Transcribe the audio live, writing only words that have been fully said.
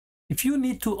If you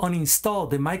need to uninstall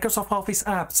the Microsoft Office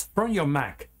apps from your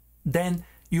Mac, then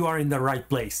you are in the right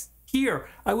place. Here,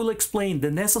 I will explain the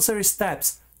necessary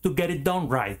steps to get it done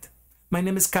right. My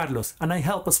name is Carlos, and I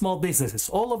help small businesses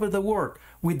all over the world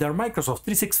with their Microsoft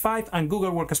 365 and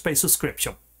Google Workspace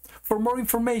subscription. For more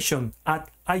information,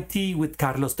 at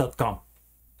itwithcarlos.com.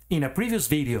 In a previous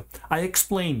video, I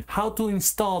explained how to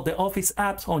install the Office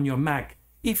apps on your Mac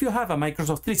if you have a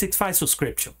Microsoft 365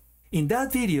 subscription. In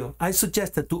that video, I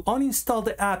suggested to uninstall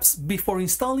the apps before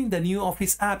installing the new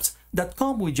Office apps that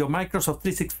come with your Microsoft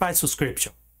 365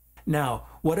 subscription. Now,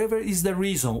 whatever is the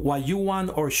reason why you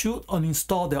want or should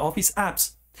uninstall the Office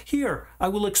apps, here I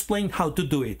will explain how to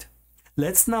do it.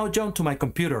 Let's now jump to my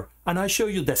computer and I'll show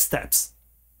you the steps.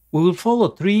 We will follow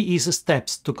 3 easy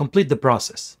steps to complete the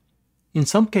process. In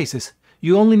some cases,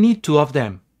 you only need 2 of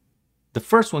them. The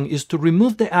first one is to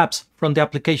remove the apps from the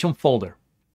application folder.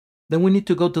 Then we need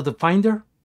to go to the Finder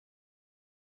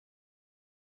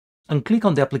and click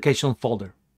on the application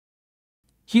folder.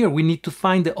 Here we need to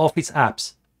find the Office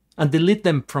apps and delete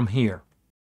them from here.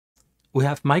 We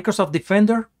have Microsoft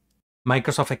Defender,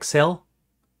 Microsoft Excel,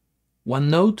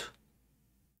 OneNote,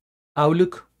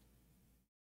 Outlook,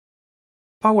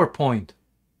 PowerPoint,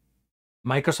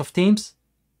 Microsoft Teams,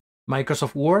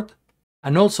 Microsoft Word,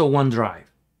 and also OneDrive.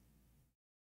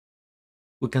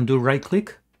 We can do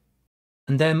right-click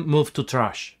and then move to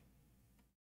Trash.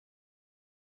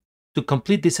 To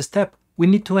complete this step, we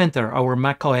need to enter our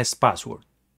macOS password.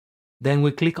 Then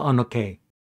we click on OK.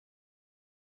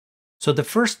 So the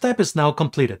first step is now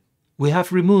completed. We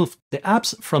have removed the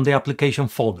apps from the application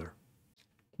folder.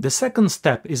 The second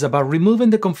step is about removing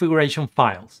the configuration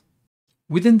files.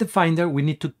 Within the Finder, we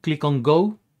need to click on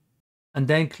Go and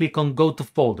then click on Go to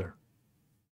Folder.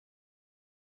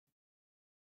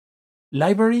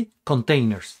 Library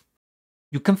Containers.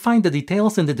 You can find the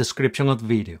details in the description of the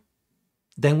video.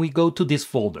 Then we go to this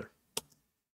folder.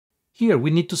 Here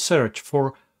we need to search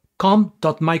for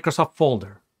com.microsoft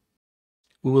folder.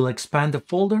 We will expand the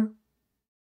folder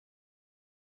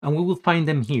and we will find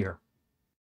them here.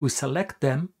 We select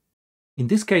them. In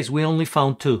this case, we only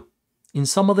found 2. In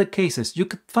some other cases, you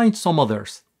could find some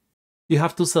others. You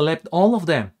have to select all of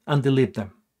them and delete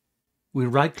them. We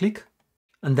right-click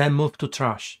and then move to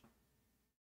Trash.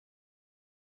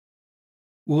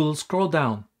 We will scroll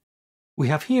down. We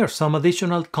have here some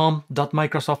additional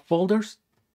com.microsoft folders.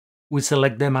 We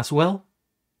select them as well.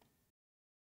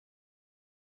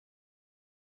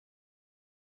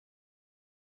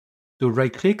 Do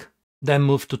right-click, then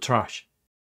move to Trash.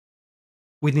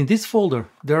 Within this folder,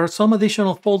 there are some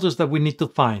additional folders that we need to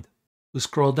find. We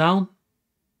scroll down,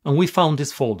 and we found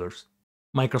these folders: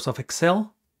 Microsoft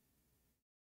Excel,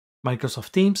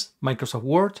 Microsoft Teams, Microsoft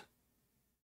Word,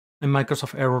 and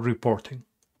Microsoft Error Reporting.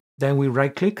 Then we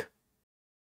right-click,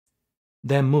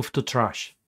 then move to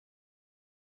Trash.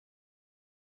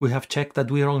 We have checked that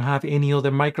we don't have any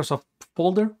other Microsoft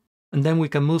folder, and then we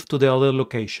can move to the other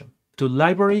location, to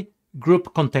Library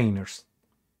Group Containers.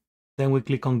 Then we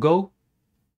click on Go,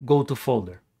 Go to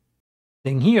Folder.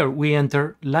 Then here we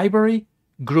enter Library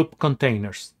Group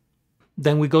Containers.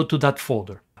 Then we go to that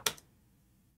folder.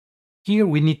 Here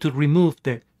we need to remove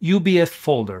the UBF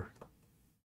folder.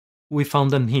 We found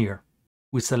them here.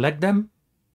 We select them.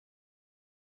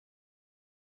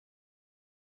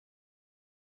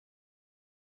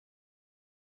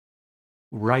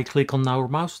 Right-click on our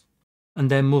mouse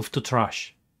and then move to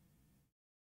Trash.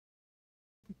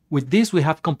 With this, we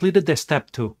have completed the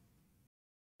step 2.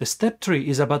 The step 3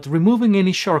 is about removing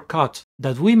any shortcut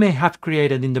that we may have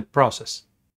created in the process.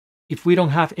 If we don't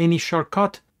have any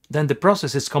shortcut, then the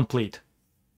process is complete.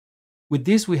 With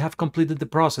this, we have completed the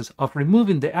process of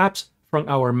removing the apps from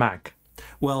our Mac.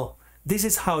 Well, this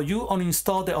is how you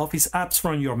uninstall the Office apps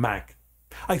from your Mac.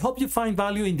 I hope you find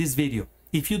value in this video.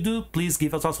 If you do, please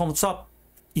give us a thumbs up.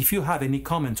 If you have any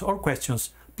comments or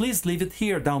questions, please leave it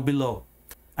here down below.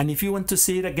 And if you want to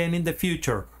see it again in the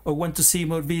future or want to see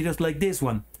more videos like this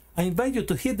one, I invite you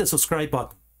to hit the subscribe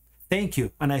button. Thank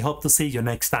you, and I hope to see you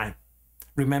next time.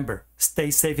 Remember, stay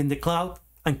safe in the cloud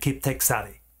and keep tech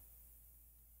savvy.